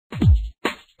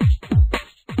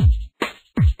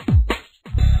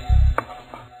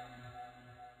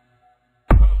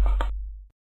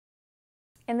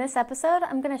this episode,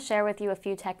 I'm going to share with you a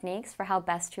few techniques for how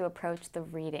best to approach the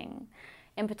reading.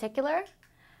 In particular,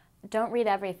 don't read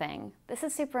everything. This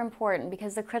is super important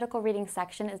because the critical reading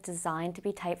section is designed to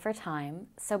be tight for time.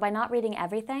 So by not reading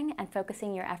everything and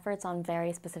focusing your efforts on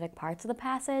very specific parts of the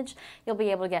passage, you'll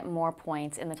be able to get more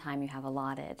points in the time you have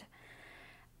allotted.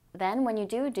 Then when you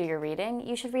do your reading,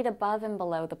 you should read above and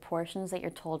below the portions that you're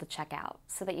told to check out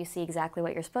so that you see exactly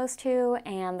what you're supposed to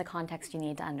and the context you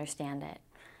need to understand it.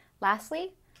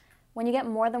 Lastly, when you get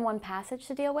more than one passage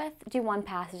to deal with, do one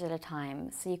passage at a time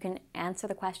so you can answer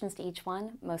the questions to each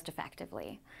one most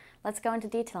effectively. Let's go into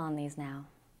detail on these now.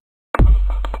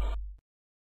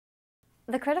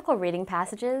 The critical reading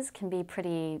passages can be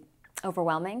pretty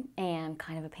overwhelming and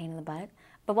kind of a pain in the butt.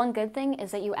 But one good thing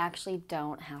is that you actually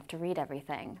don't have to read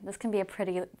everything. This can be a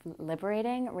pretty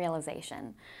liberating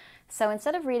realization. So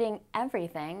instead of reading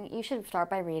everything, you should start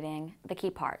by reading the key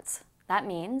parts. That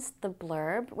means the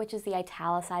blurb, which is the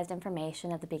italicized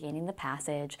information at the beginning of the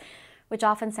passage, which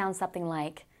often sounds something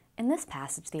like, in this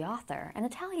passage, the author, an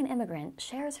Italian immigrant,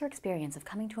 shares her experience of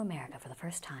coming to America for the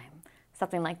first time.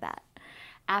 Something like that.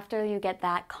 After you get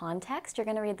that context, you're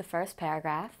going to read the first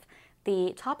paragraph,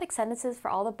 the topic sentences for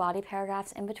all the body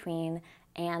paragraphs in between,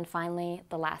 and finally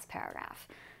the last paragraph.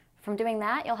 From doing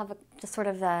that, you'll have just sort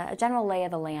of a general lay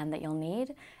of the land that you'll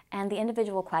need, and the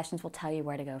individual questions will tell you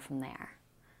where to go from there.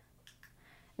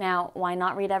 Now, why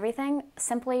not read everything?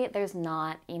 Simply, there's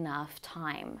not enough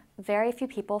time. Very few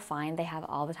people find they have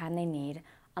all the time they need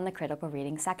on the critical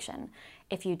reading section.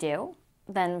 If you do,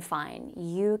 then fine.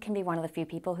 You can be one of the few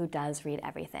people who does read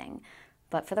everything.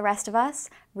 But for the rest of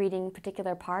us, reading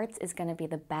particular parts is going to be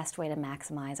the best way to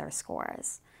maximize our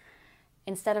scores.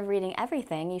 Instead of reading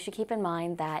everything, you should keep in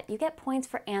mind that you get points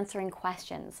for answering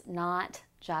questions, not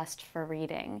just for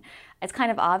reading. It's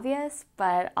kind of obvious,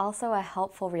 but also a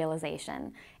helpful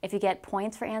realization. If you get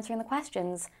points for answering the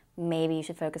questions, maybe you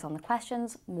should focus on the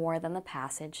questions more than the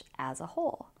passage as a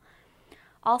whole.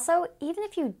 Also, even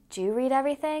if you do read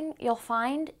everything, you'll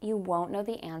find you won't know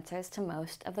the answers to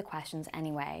most of the questions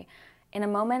anyway. In a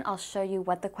moment, I'll show you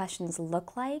what the questions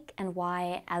look like and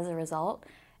why, as a result,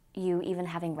 you, even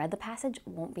having read the passage,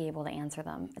 won't be able to answer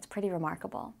them. It's pretty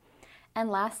remarkable. And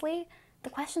lastly, the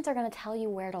questions are going to tell you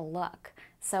where to look.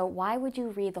 So why would you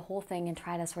read the whole thing and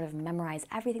try to sort of memorize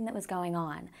everything that was going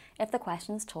on if the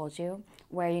questions told you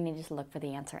where you needed to look for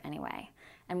the answer anyway?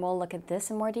 And we'll look at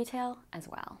this in more detail as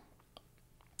well.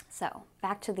 So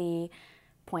back to the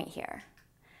point here.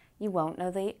 You won't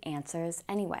know the answers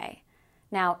anyway.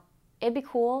 Now, it'd be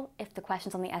cool if the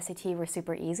questions on the SAT were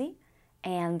super easy,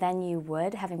 and then you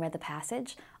would, having read the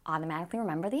passage, automatically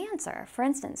remember the answer. For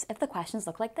instance, if the questions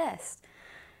look like this.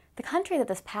 The country that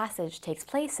this passage takes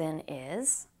place in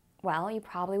is, well, you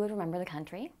probably would remember the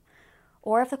country.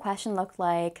 Or if the question looked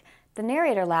like, the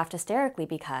narrator laughed hysterically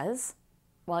because,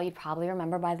 well, you'd probably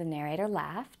remember by the narrator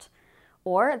laughed.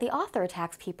 Or the author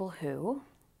attacks people who,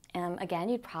 again,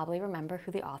 you'd probably remember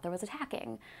who the author was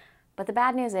attacking. But the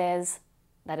bad news is,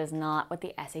 that is not what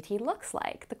the SAT looks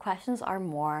like. The questions are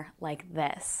more like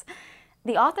this.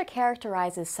 The author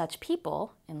characterizes such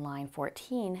people, in line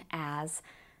 14, as,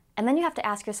 and then you have to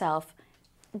ask yourself,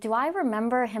 do I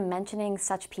remember him mentioning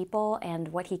such people and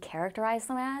what he characterized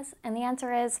them as? And the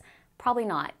answer is, probably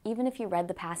not. Even if you read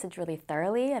the passage really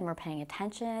thoroughly and were paying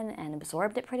attention and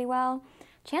absorbed it pretty well,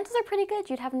 chances are pretty good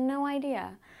you'd have no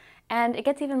idea. And it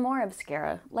gets even more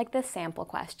obscure, like this sample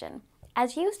question.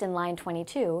 As used in line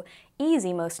 22,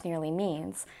 easy most nearly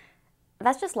means.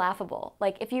 That's just laughable.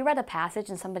 Like, if you read a passage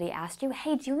and somebody asked you,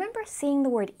 hey, do you remember seeing the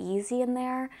word easy in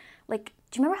there? Like,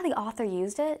 do you remember how the author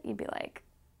used it? You'd be like,